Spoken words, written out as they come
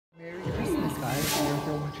guys, we are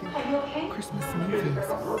here watching Christmas movies.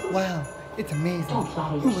 Wow, it's amazing.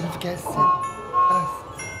 Who would have guessed it? Us.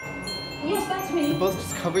 Yes, that's me. They're both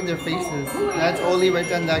just covering their faces. That's Oli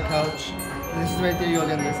right on that couch. This is right there,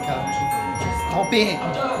 Yoli on this couch. Stop it!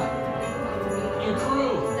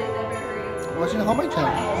 Watching the Hallmark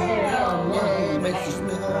Channel. Yay, my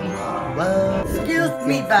sister home. Wow. Excuse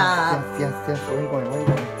me, Bob. Yes. Where are you going? Where are you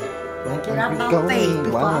going? Get out my going? face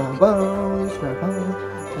before. Wow. There's Grandpa.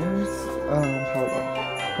 There's, Howard.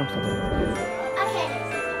 Come stop it. Okay.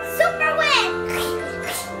 Super win!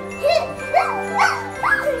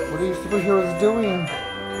 What are your superheroes doing?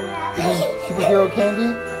 Superhero candy?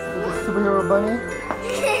 Superhero bunny?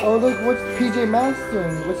 Oh look, what's PJ Masks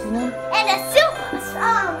doing? What's his name? And a soup.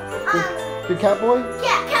 Your cat boy?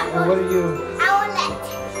 Yeah, cat boy. And what are you? Owlette.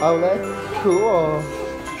 Owlette? Cool.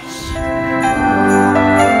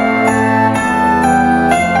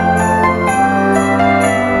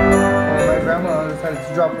 My grandma decided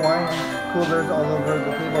to drop wine coolers all over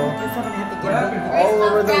the table. All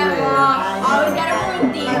over the rig. Always gotta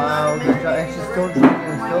prove these. Wow, good job. And she's still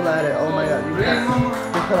drinking, still at it. Oh my god, you're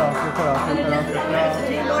cut off. Oh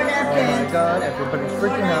my god, everybody's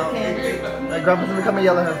freaking out. Grandpa's gonna come and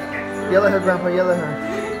yell at her. Yell at her, Grandpa, yell at her.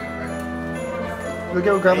 Look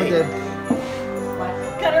at what Grandma did.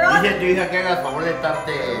 Dice tu hija que haga el favor de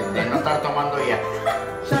no estar tomando ya.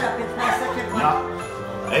 No,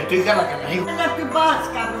 es tu hija la que me dijo.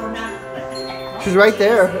 She's right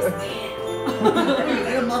there.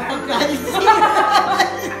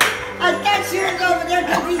 I thought she was over there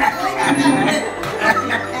because he's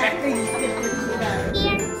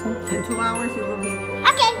Here. In 2 hours, you will be.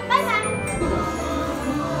 Okay, bye-bye.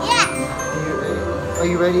 Yes. Are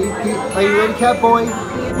you ready, Pete? Are you ready, cat boy?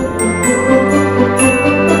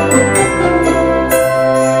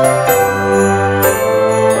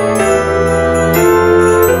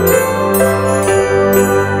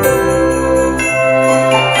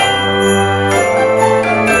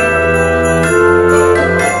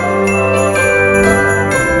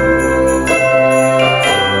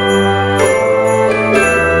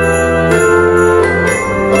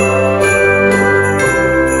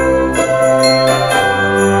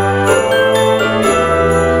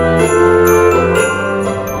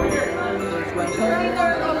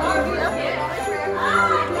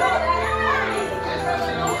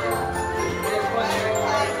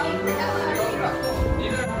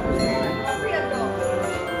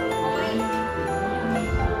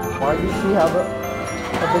 Why does she have a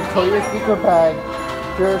Victoria's Secret bag?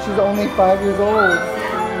 Girl, she's only 5 years old.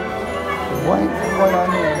 What's going on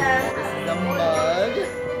here? This is a mug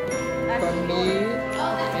from me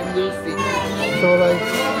and Lucy. So like,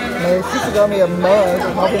 my sister got me a mug,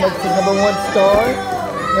 helping like the #1 star.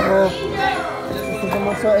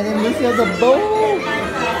 And then Lucy has a bowl.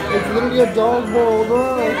 It's literally a dog bowl,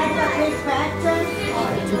 look.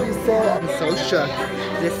 I'm so shook.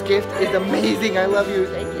 This gift is amazing. I love you.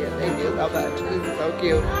 Thank you so much. This is so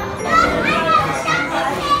cute.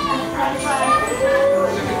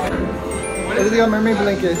 Look at mermaid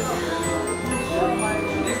blankets.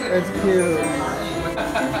 That's cute.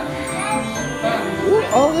 Ooh,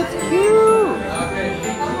 oh, that's cute.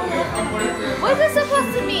 What is this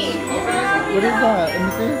supposed to mean? What is that? Let me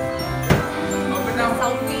see.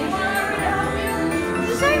 Selfie.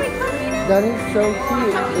 Just trying to make fun of me now? That is so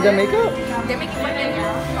cute. Is that makeup? They're making fun of me.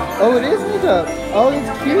 Oh, it is makeup. Oh, it's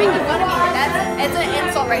They're cute. making fun of me, but it's an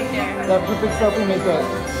insult right there. That perfect selfie makeup.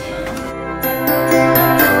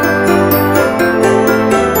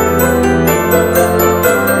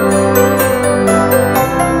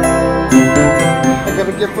 I got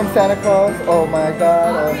a gift from Santa Claus. Oh my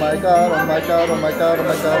god, oh my god, oh my god, oh my god, oh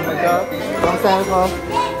my god, oh my god. From Santa Claus.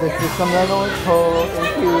 This is some Legos. Oh,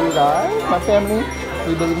 thank you guys. My family.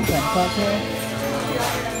 We believe in Santa Claus here.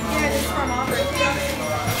 Here, this is from Aubrey.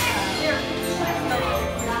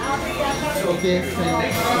 Okay,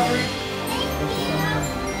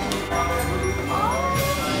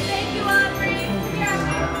 Thank you, Aubrey.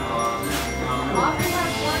 Aubrey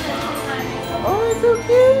has one at a time. oh, it's so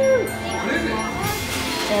cute.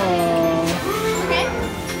 Oh. Okay?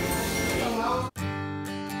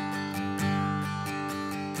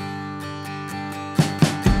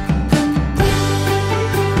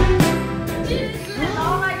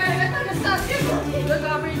 Oh my god, that's like a statue. Look,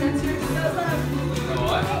 Aubrey, that's your stuff.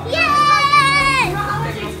 Yay!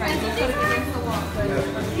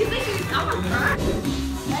 He's making me I'm gonna cry.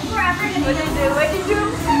 What did you do? What did you do?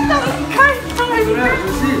 That was kind of funny.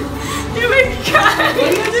 You made me cry.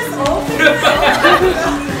 You just opened it.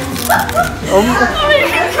 Oh my god.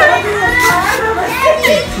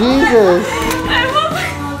 Jesus. I hope.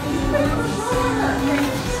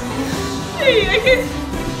 Yeah.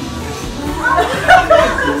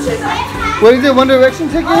 What is it? One Direction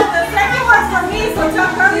ticket? The second one's for me, so tell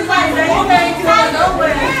Carly's like, are you going to go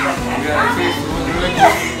nowhere?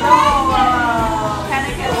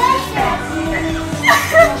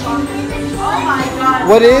 Oh my god.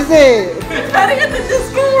 What is it? Gotta get the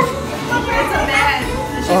disco. It's a band.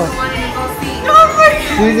 She's the one to go see. Oh my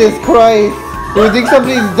god. Jesus Christ. You think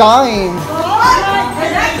somebody's dying.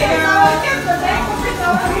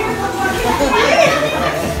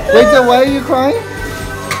 Wait, so why are you crying?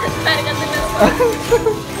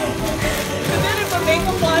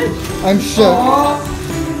 I'm shook.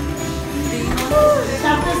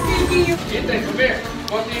 Stop the stinky.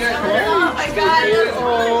 Oh my god.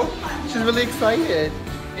 Oh, she's really excited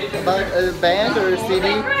about a band or a CD. I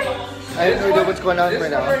have no idea what's going on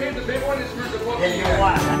right now.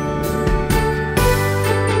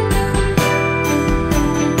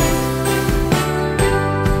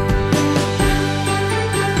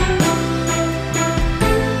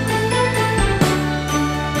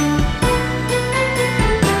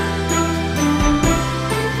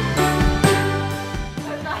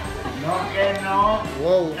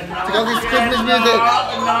 Whoa, check out this Christmas music.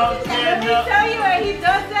 Let me tell you, and he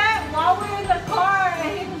does that while we're in the car,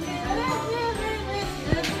 and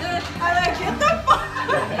I'm like, get the fuck.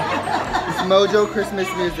 It's Mojo Christmas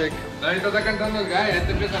music. This is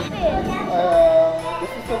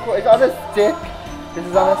so cool. It's on a stick. This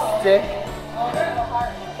is on a stick.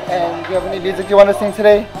 And do you have any music you want to sing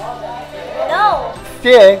today? No.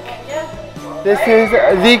 Stick. This is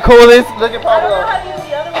the coolest. Look at Pablo.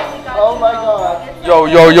 Oh my god.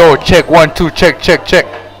 Yo, check 1, 2, check.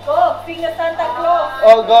 Go, sing the Santa Claus.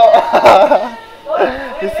 Oh god.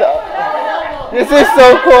 This is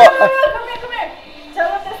so cool. Come here. Tell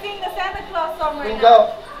him to sing the Santa Claus song right now. Go.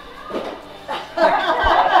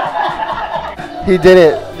 He did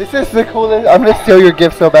it. This is the coolest. I'm gonna steal your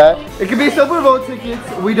gift so bad. It could be Super Bowl tickets.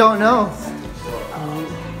 We don't know.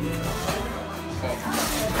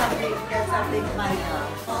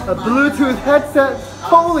 A Bluetooth headset.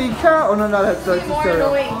 Holy cow! Oh no, not headset. It's a stereo.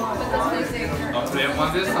 I'll play him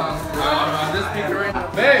on this song. On this speaker right now.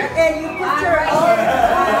 Babe! And you put your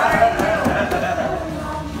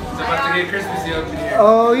It's about to get Christmassy up in here.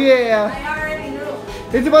 Oh yeah. I already knew.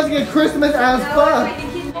 It's about to get Christmas as fuck.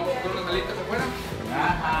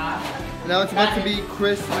 Now it's about to be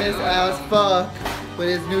Christmas as fuck with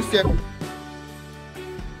his new stereo.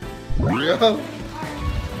 Yo.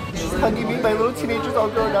 She's hugging me, my little teenagers all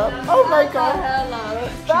grown up. Oh my god.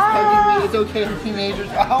 She's hugging me. It's okay, her teenagers.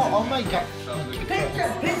 Oh my god.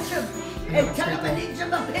 Pinch him. And tell him I need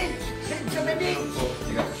him a pinch. Pinch him a pinch.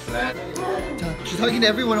 She's hugging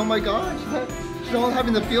everyone. Oh my god. She's all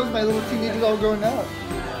having the feels. My little teenagers all grown up.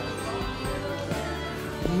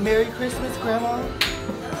 Merry Christmas, Grandma.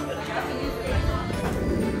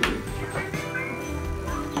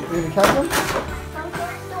 You gonna catch them?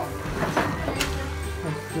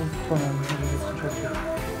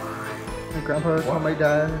 My grandpa told my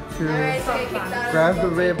dad to grab the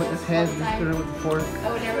rib with his hands and just put it with the fork. I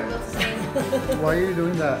would never build the same. Why are you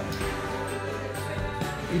doing that?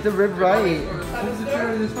 Eat the rib right.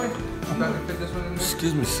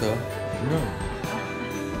 Excuse me, sir. No.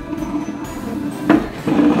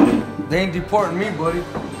 They ain't deporting me, buddy.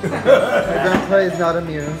 My grandpa is not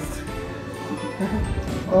amused.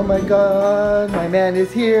 Oh my god, my man is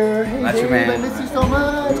here. Hey That's your babe, man. I miss you so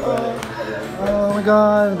much. Oh my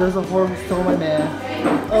god, there's a horse who stole my man.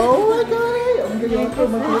 Oh my god, I'm gonna go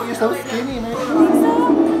my god, you're so skinny,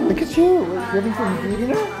 man. Look at you. You're having some eating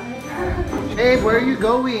her? Babe, where are you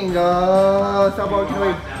going? Oh, stop walking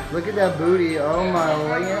away. Look at that booty. Oh my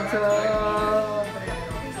Lanta.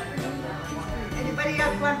 Anybody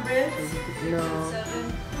got one ribs? No.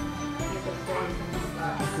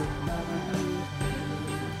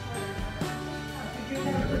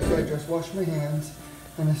 So I just washed my hands,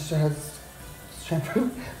 and this shirt has shampoo.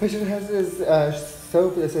 My shirt has this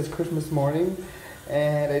soap that says Christmas morning,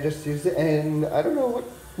 and I just used it. And I don't know what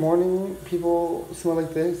morning people smell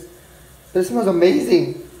like this, but it smells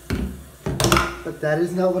amazing. But that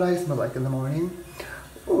is not what I smell like in the morning.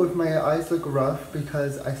 Oh, if my eyes look rough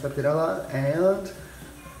because I slept in a lot, and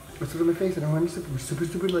it's on my face, and I'm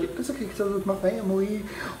super late. That's okay, because I was with my family.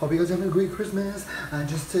 Hope you guys having a great Christmas. I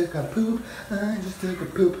just took a poop.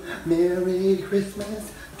 Merry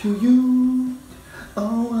Christmas to you.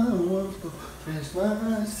 Oh, I want for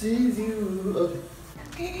Christmas is you.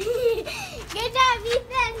 Okay. Good job,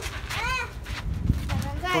 Ethan.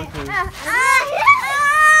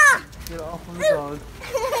 Get off of the dog.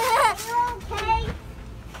 Okay.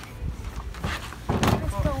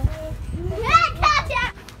 Let's go.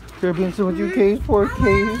 Caribbean, so what you case for,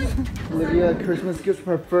 case? Olivia, Christmas gifts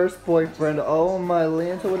from her first boyfriend. Oh my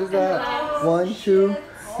land. So what is that? 1, 2,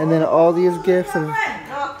 and then all these gifts of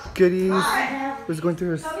goodies. Was going through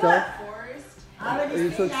her stuff. Are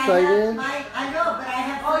you so excited? I know, but I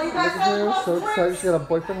have. Oh, you guys Look at her, so excited. She got a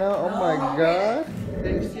boyfriend now. Oh my god.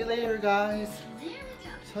 Hey, see you later, guys.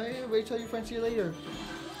 Wait, tell your friends. See you later.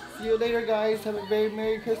 See you later, guys. Have a very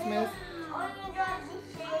Merry Christmas.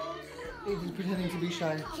 He's pretending to be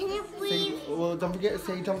shy. Can you please? Well, don't forget to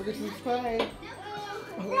subscribe.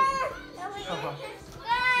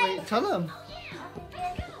 Wait, tell them.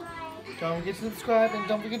 Don't forget to subscribe and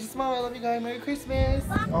don't forget to smile. I love you guys. Merry Christmas.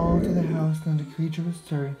 Oh, to the house. Now the creature was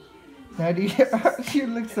stirring. Daddy, you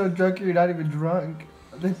look so drunk. You're not even drunk.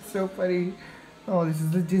 That's so funny. Oh, this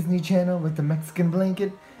is the Disney Channel with the Mexican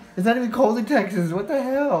blanket. It's not even cold in Texas. What the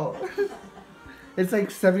hell? It's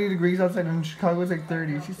like 70 degrees outside and Chicago is like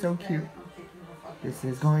 30. She's so cute. This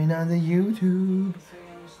is going on the YouTube.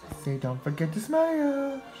 Say don't forget to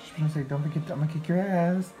smile. She's gonna say don't forget to, I'm gonna kick your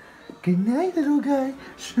ass. Good night, little guy.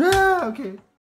 Okay.